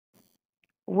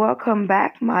Welcome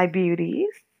back, my beauties.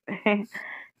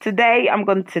 Today, I'm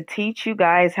going to teach you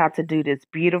guys how to do this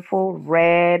beautiful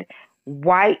red,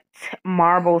 white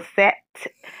marble set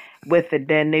with the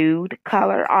nude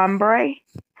color ombre.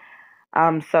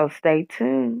 So stay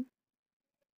tuned.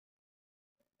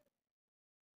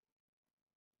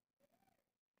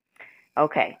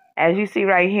 Okay, as you see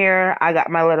right here, I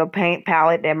got my little paint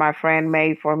palette that my friend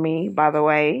made for me, by the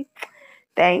way.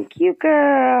 Thank you,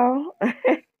 girl.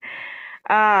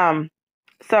 um,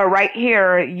 So right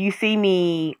here, you see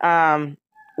me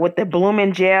with the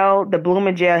blooming gel. The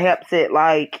blooming gel helps it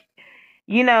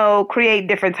create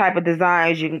different type of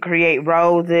designs. You can create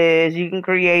roses. You can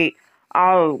create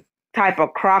all type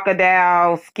of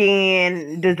crocodile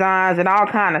skin designs and all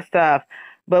kind of stuff.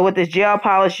 But with this gel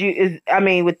polish,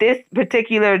 with this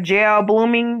particular gel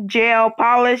blooming gel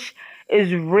polish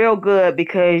is real good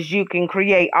because you can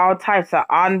create all types of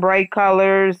ombre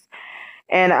colors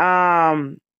and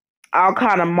all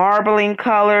kind of marbling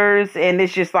colors, and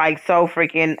it's just like so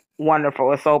freaking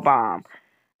wonderful. It's so bomb.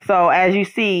 So as you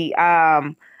see,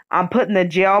 I'm putting the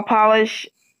gel polish,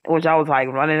 which I was like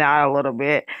running out a little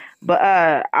bit, but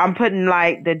I'm putting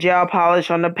like the gel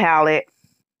polish on the palette.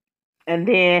 And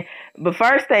then the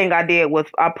first thing I did was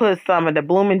I put some of the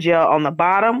blooming gel on the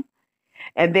bottom,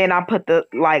 and then I put the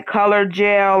like color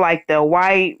gel, like the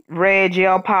white red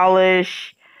gel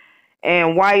polish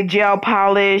and white gel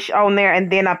polish on there,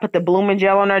 and then I put the blooming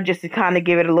gel on there just to kind of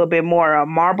give it a little bit more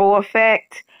marble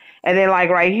effect. And then like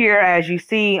right here, as you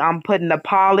see, I'm putting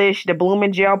the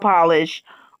blooming gel polish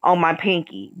on my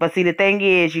pinky. But see, the thing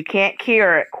is, you can't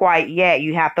cure it quite yet.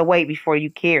 You have to wait before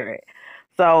you cure it.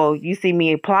 So you see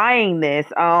me applying this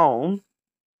on.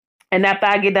 And after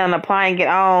I get done applying it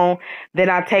on, then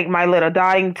I take my little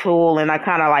dotting tool and I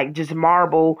kind of like just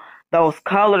marble those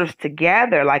colors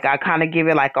together. Like I kind of give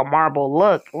it like a marble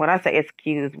look. When I say it's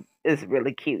cute, it's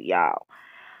really cute, y'all.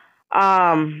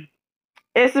 Um,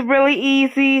 it's a really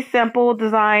easy, simple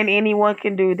design. Anyone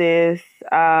can do this.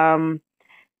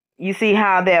 You see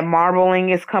how that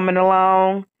marbling is coming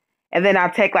along? And then I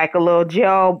take like a little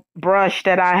gel brush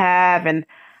that I have and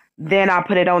then I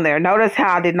put it on there. Notice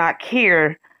how I did not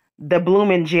cure the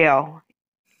blooming gel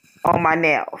on my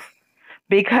nails,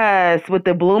 because with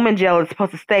the blooming gel it's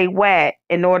supposed to stay wet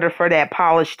in order for that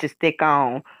polish to stick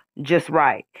on just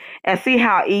right. And see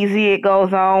how easy it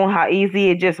goes on, how easy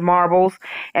it just marbles.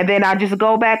 And then I just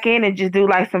go back in and just do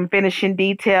like some finishing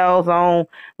details on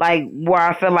like where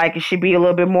I feel like it should be a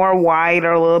little bit more white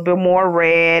or a little bit more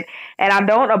red. And I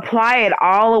don't apply it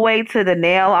all the way to the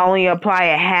nail. I only apply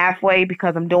it halfway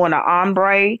because I'm doing an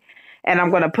ombre, and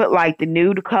I'm going to put like the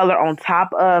nude color on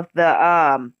top of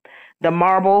the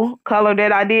marble color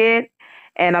that I did,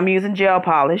 and I'm using gel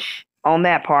polish on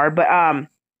that part. But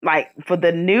like for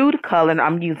the nude color,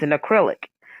 I'm using acrylic.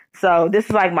 So this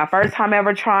is like my first time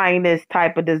ever trying this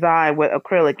type of design with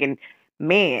acrylic, and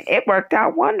man, it worked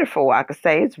out wonderful. I could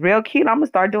say it's real cute. I'm gonna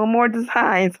start doing more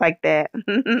designs like that.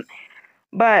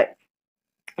 But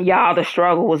y'all, the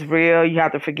struggle was real. You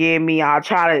have to forgive me. I'll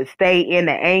try to stay in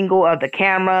the angle of the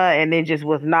camera, and it just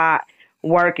was not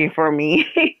working for me.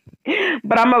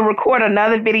 But I'm going to record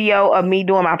another video of me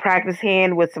doing my practice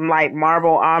hand with some like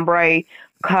marble ombre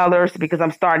colors, because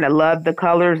I'm starting to love the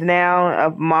colors now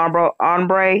of marble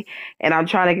ombre, and I'm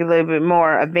trying to get a little bit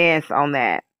more advanced on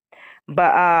that.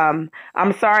 But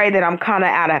I'm sorry that I'm kind of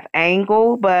out of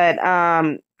angle, but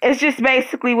it's just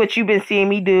basically what you've been seeing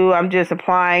me do. I'm just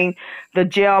applying the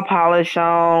gel polish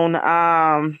on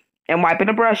and wiping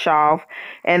the brush off.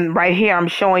 And right here, I'm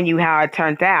showing you how it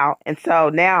turns out. And so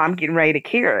now I'm getting ready to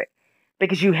cure it,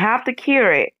 because you have to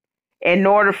cure it in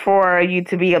order for you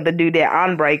to be able to do that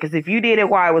ombre. Because if you did it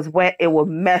while it was wet, it will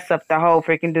mess up the whole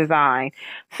freaking design.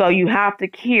 So you have to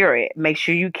cure it. Make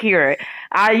sure you cure it.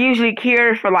 I usually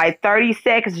cure it for like 30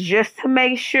 seconds just to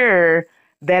make sure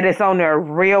that it's on there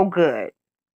real good.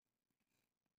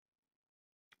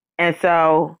 And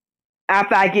so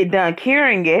after I get done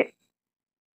curing it,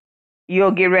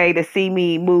 you'll get ready to see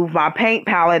me move my paint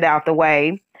palette out the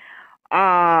way.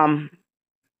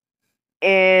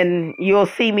 And you'll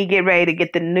see me get ready to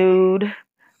get the nude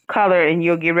color, and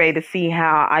you'll get ready to see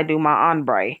how I do my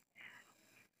ombre.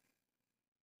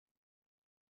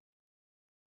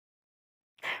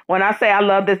 When I say I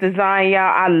love this design,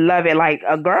 y'all, I love it. Like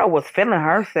a girl was feeling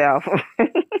herself,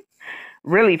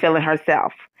 really feeling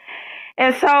herself.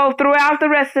 And so throughout the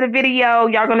rest of the video,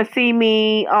 y'all going to see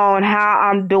me on how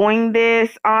I'm doing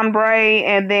this ombre.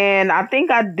 And then I think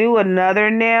I do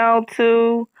another nail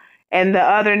too. And the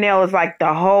other nail is like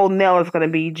the whole nail is going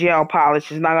to be gel polish.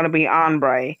 It's not going to be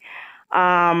ombre.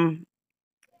 And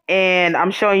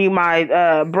I'm showing you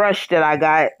my brush that I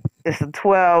got It's a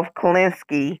 12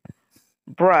 Kolinsky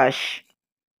brush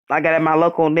I got at my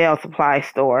local nail supply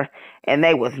store, and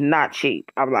they was not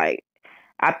cheap.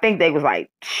 I think they was like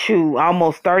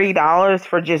almost $30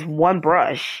 for just one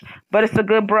brush, but it's a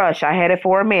good brush. I had it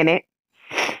for a minute,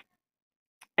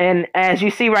 and as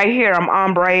you see right here, I'm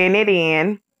ombreing it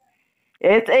in.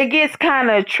 It gets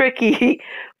kind of tricky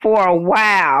for a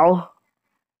while,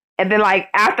 and then like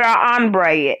after I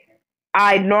ombre it,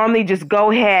 I normally just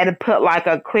go ahead and put like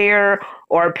a clear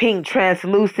or pink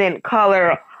translucent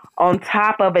color on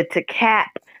top of it to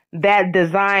cap that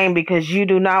design, because you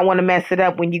do not want to mess it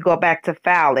up when you go back to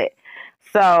file it.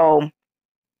 So,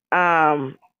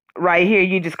 right here,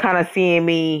 you just kind of seeing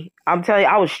me. I'm telling you,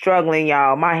 I was struggling,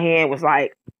 y'all. My hand was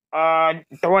like,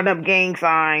 throwing up gang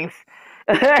signs.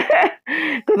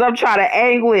 Because I'm trying to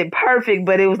angle it perfect,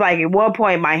 but it was like at one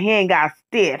point my hand got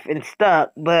stiff and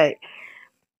stuck. But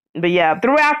yeah,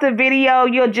 throughout the video,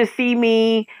 you'll just see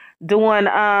me doing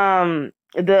the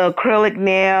acrylic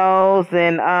nails,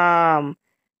 and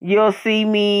you'll see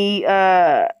me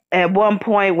at one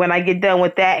point when I get done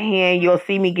with that hand, you'll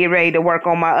see me get ready to work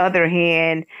on my other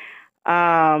hand.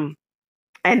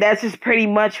 And that's just pretty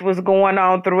much what's going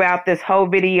on throughout this whole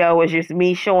video. Is just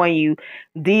me showing you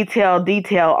detail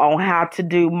on how to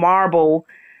do marble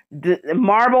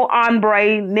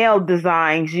ombre nail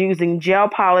designs using gel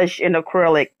polish and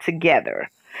acrylic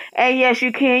together. And yes,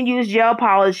 you can use gel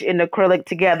polish and acrylic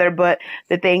together, but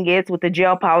the thing is, with the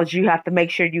gel polish, you have to make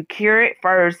sure you cure it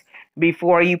first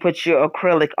before you put your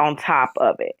acrylic on top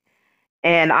of it.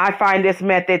 And I find this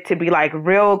method to be like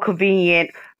real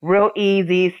convenient, real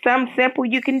easy, something simple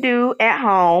you can do at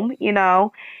home, you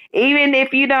know. Even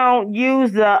if you don't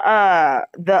use the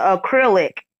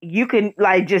acrylic, you can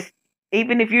like just,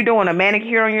 even if you're doing a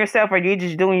manicure on yourself or you're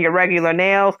just doing your regular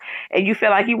nails and you feel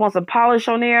like you want some polish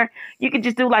on there, you can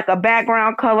just do like a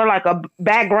background color, like a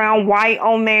background white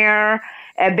on there,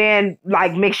 and then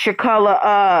like mix your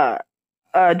color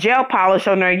gel polish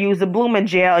on there, use the blooming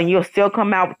gel, and you'll still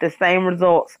come out with the same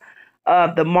results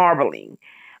of the marbling.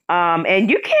 And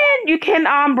you can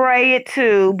ombre it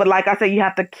too, but like I said, you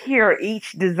have to cure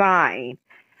each design.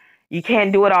 You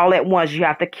can't do it all at once. You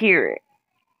have to cure it.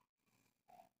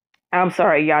 I'm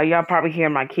sorry, y'all. Y'all probably hear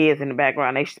my kids in the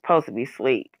background. They're supposed to be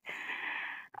asleep.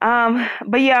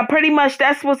 But yeah, pretty much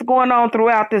that's what's going on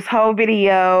throughout this whole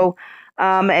video.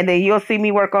 And then you'll see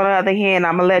me work on the other hand.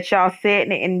 I'm going to let y'all sit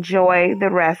and enjoy the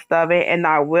rest of it, and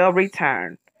I will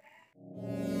return.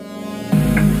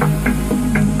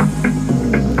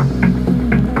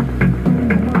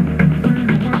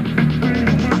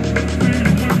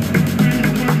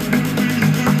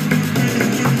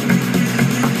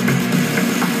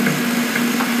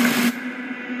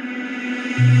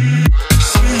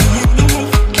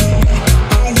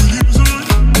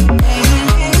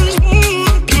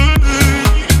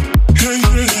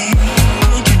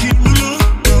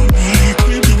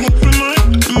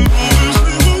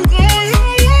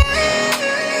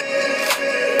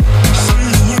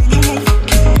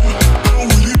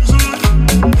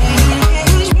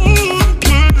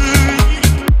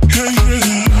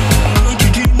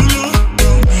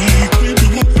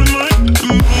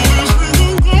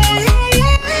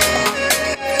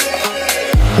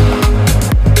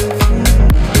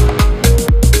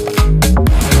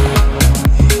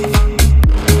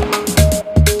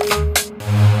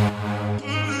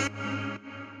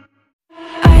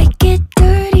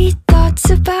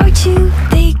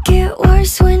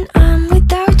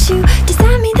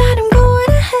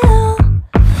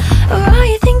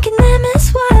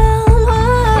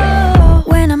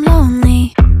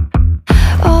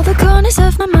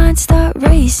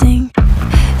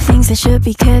 That should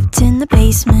be kept in the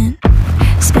basement.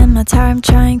 Spend my time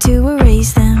trying to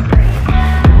erase them.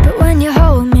 But when you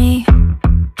hold me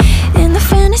in the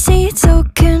fantasy, it's so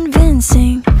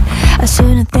convincing. I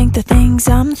shouldn't think the things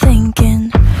I'm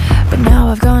thinking, but now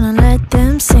I've gone and let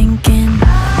them sink in.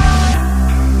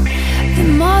 The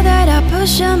more that I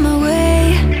push them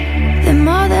away, the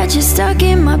more that you're stuck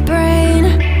in my brain,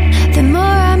 the more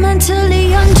I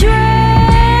mentally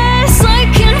undress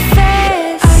like in a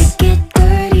phase. I get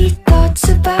dirty thoughts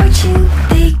about you,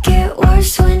 they get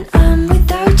worse when I'm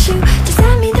without you. Does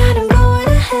that mean that I'm going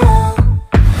to hell,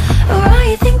 or are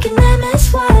you thinking them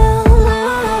as well?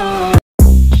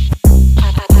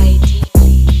 ID,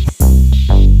 please.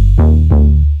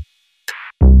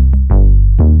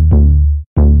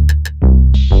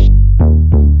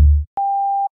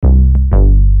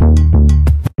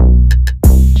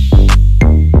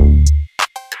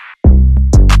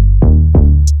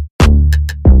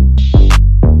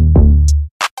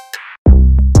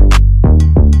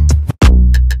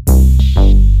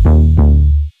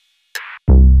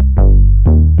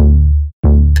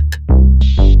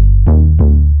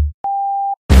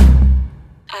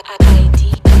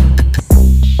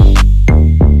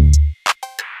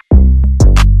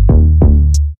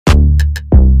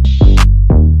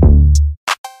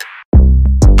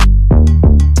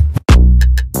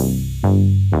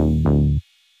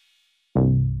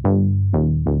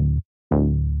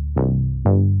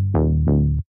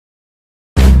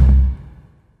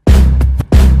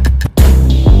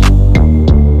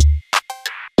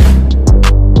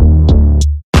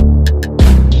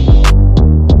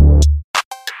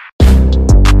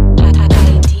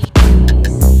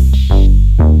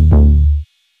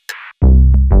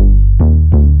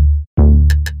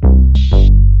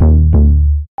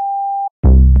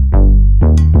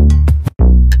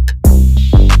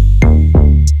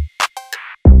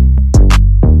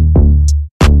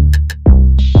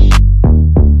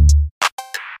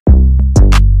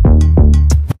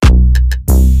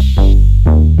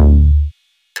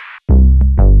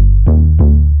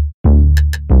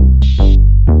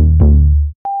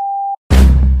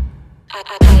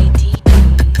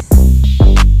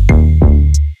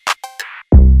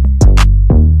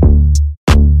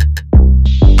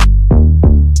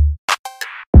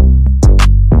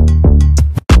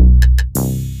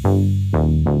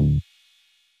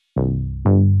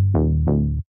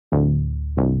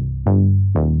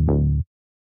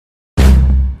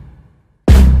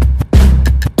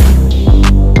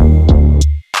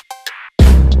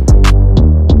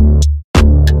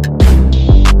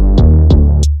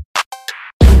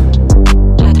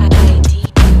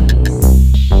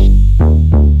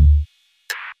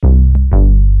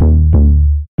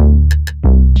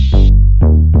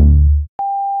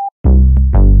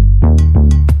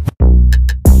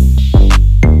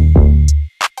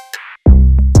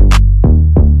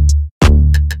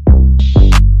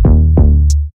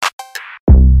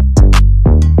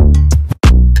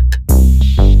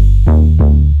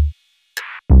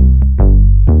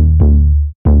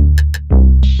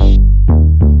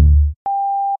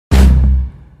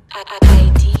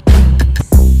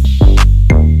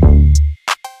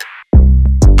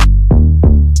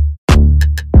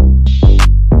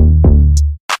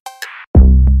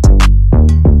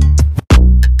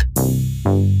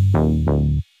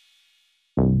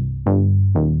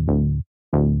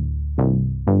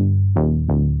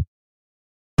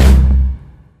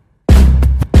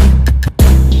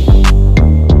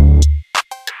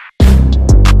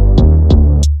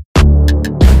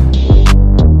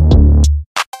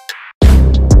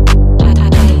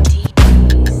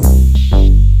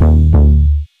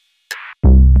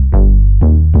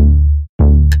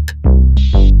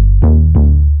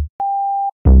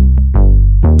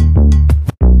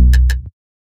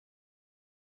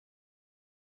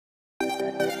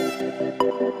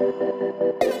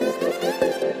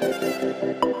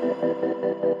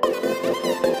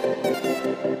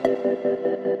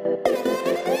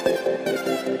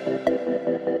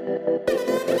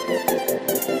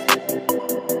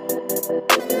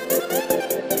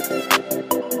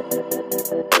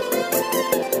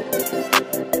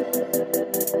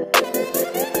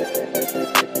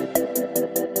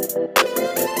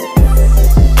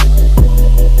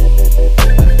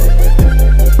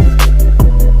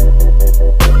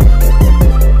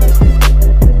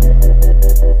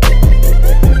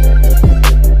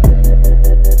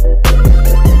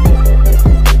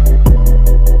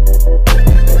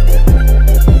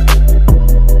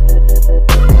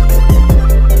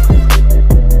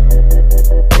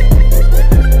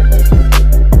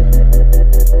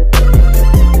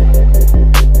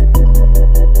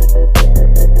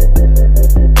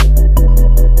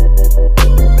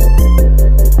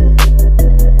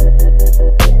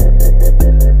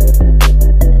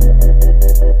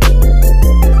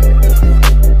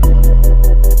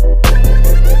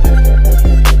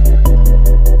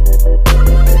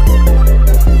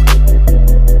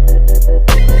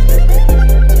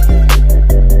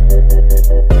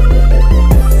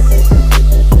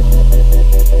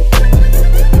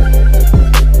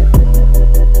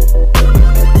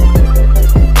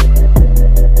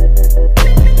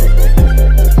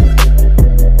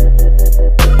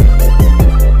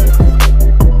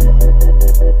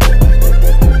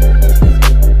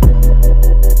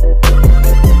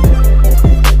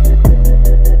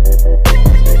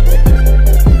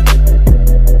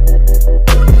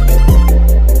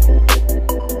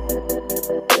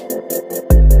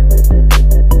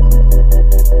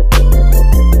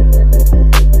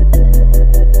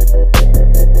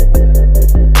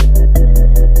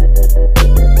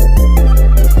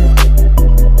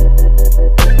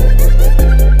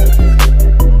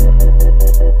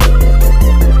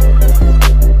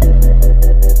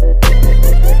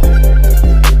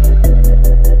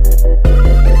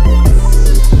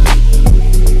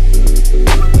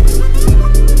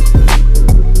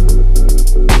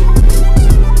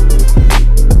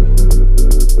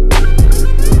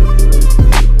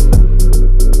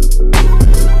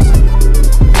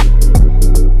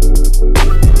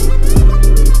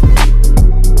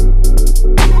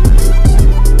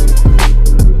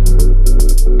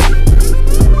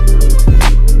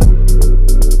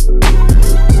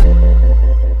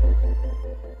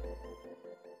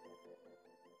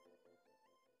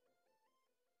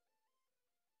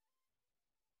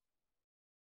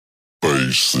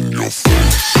 face in your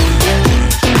face.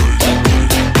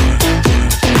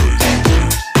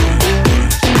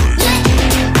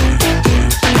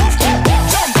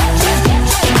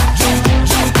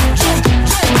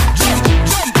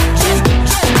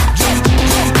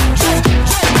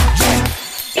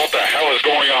 What the hell is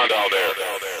going on down there?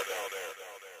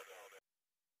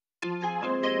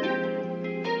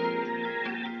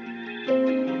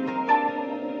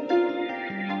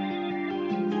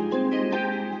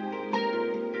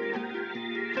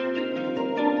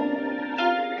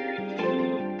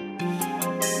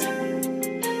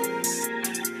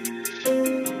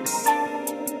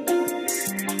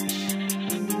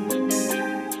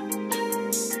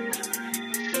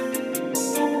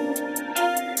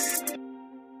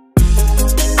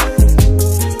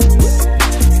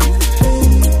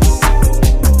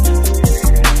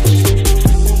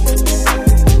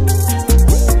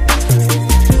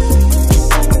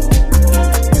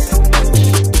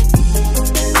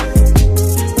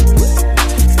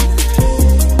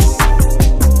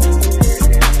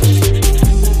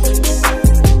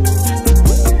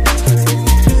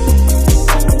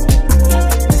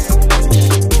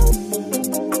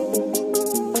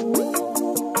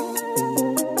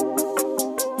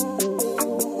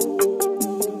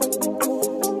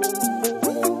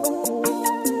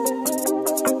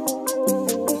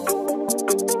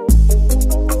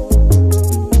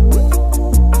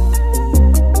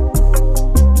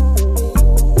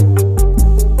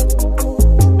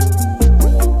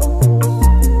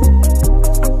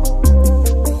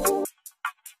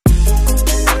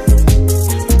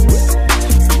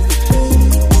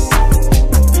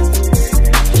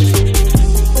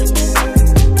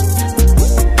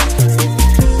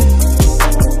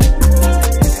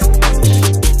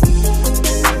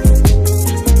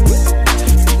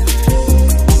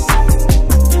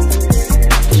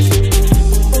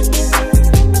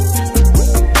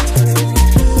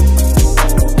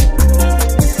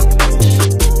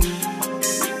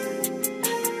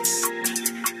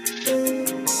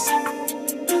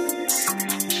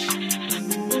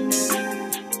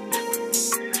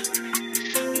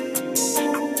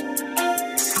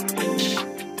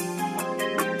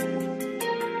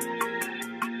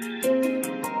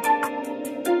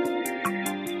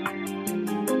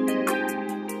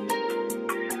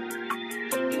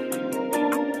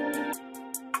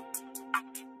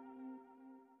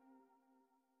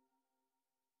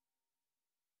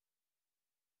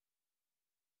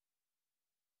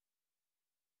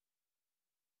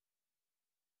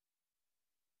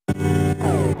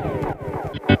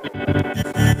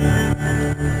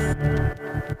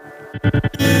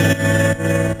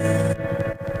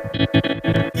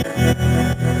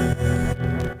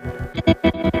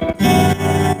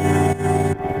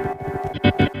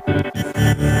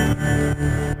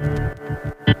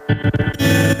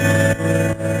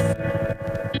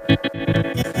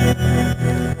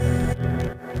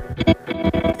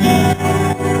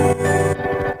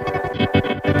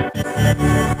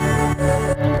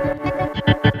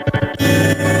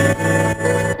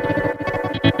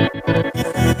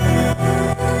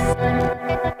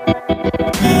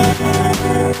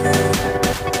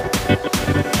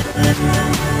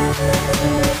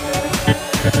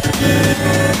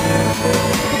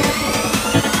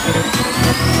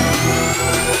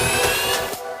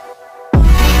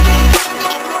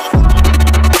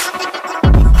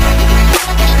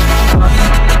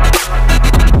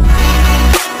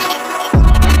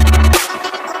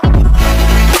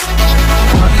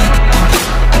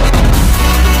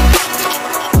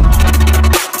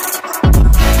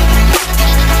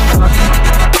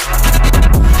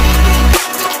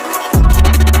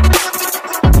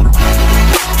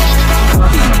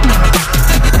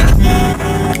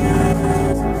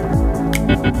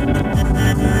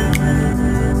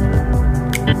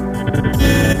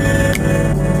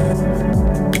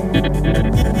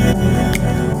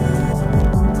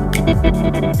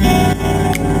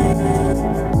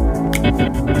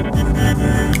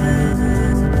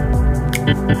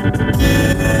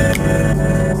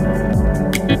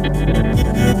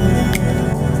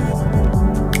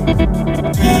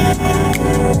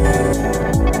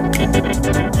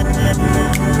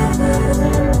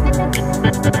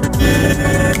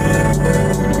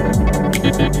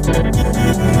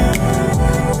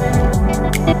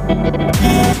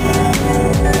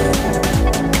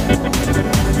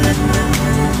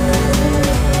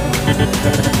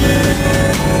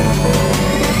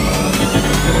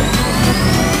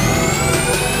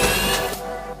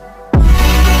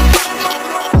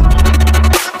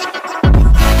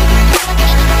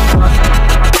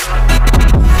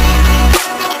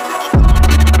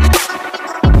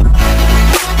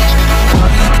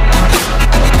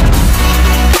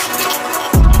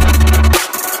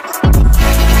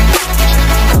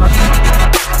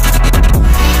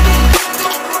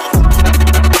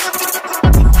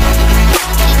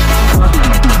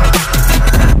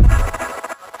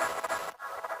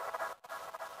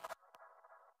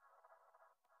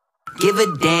 Give a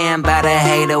damn about a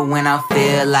hater when I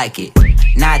feel like it.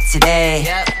 Not today,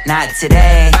 not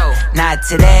today, not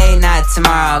today, not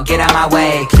tomorrow. Get out my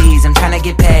way, please, I'm tryna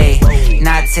get paid.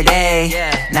 Not today,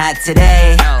 not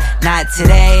today, not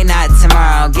today, not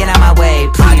tomorrow. Get out my way,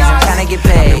 please, I'm tryna get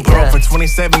paid. I've been broke for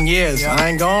 27 years, I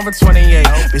ain't going for 28.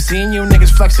 Been seeing you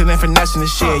niggas flexing and finessing the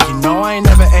shit. You know I ain't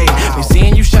never ate. Been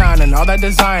seeing you shining, all that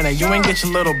designer. You ain't get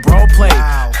your little bro plate.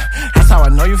 That's how I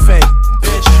know you fake,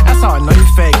 bitch. That's how I know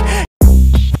you fake.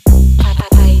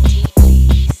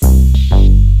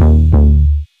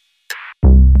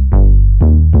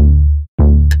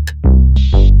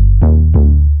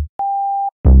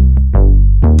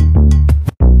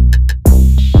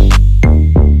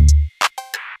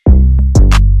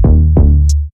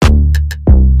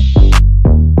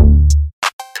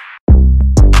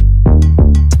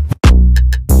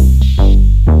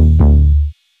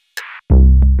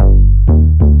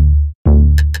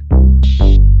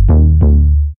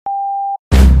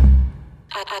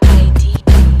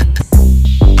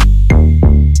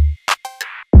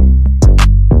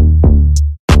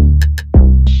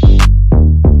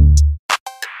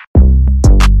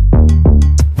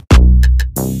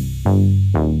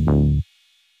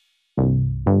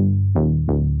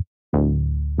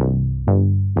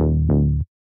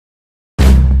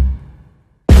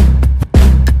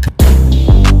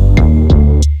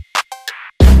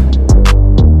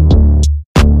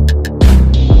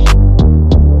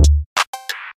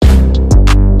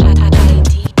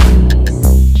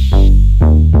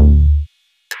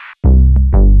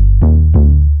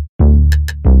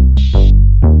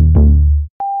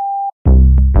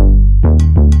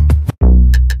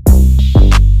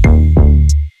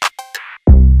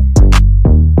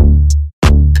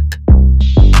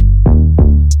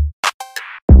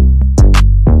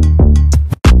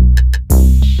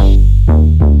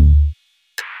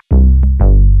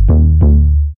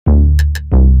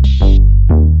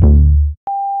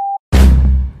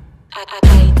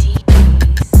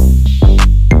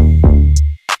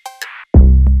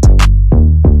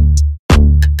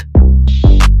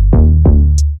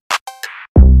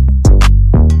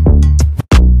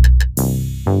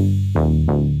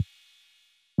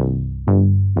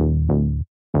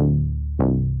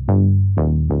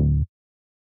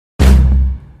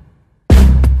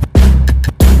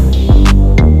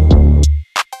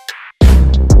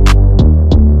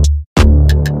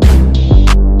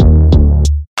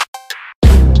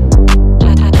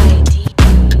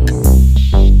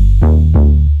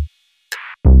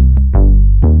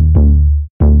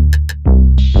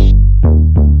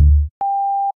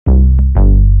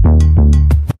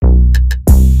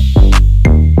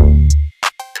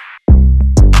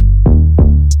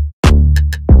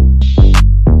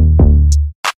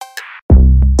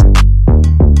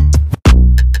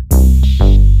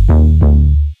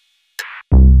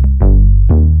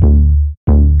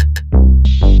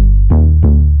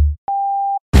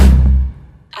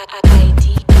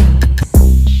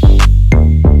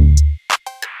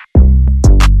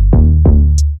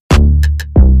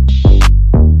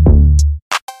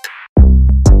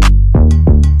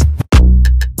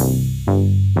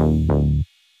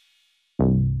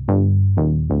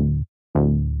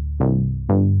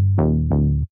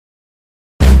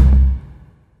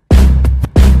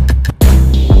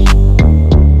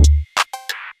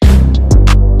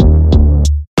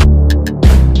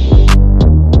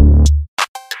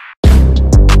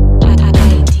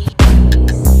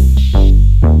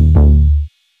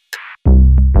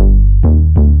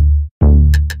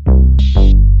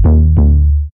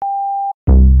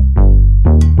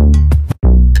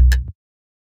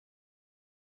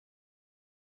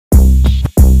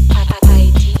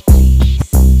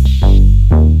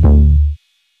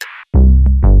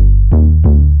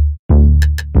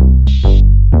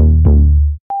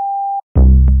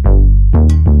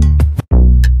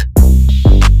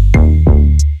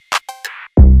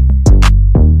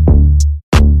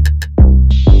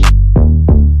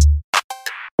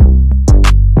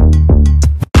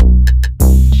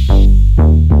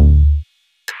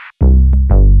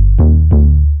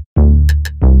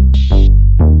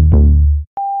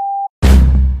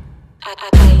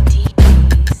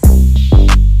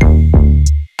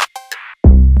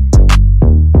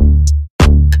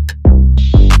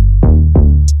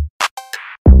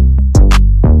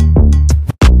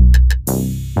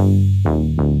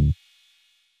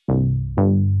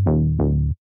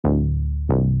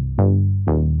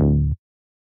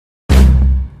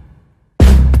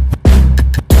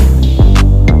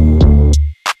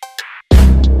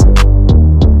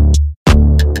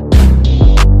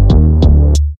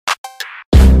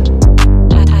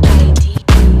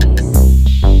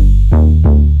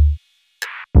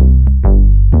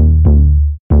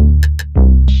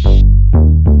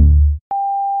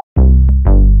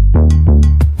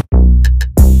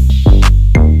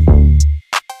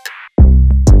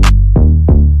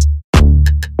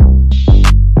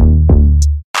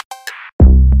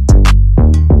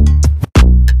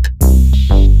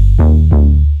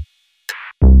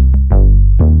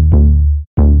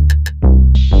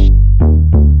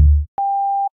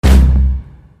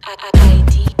 I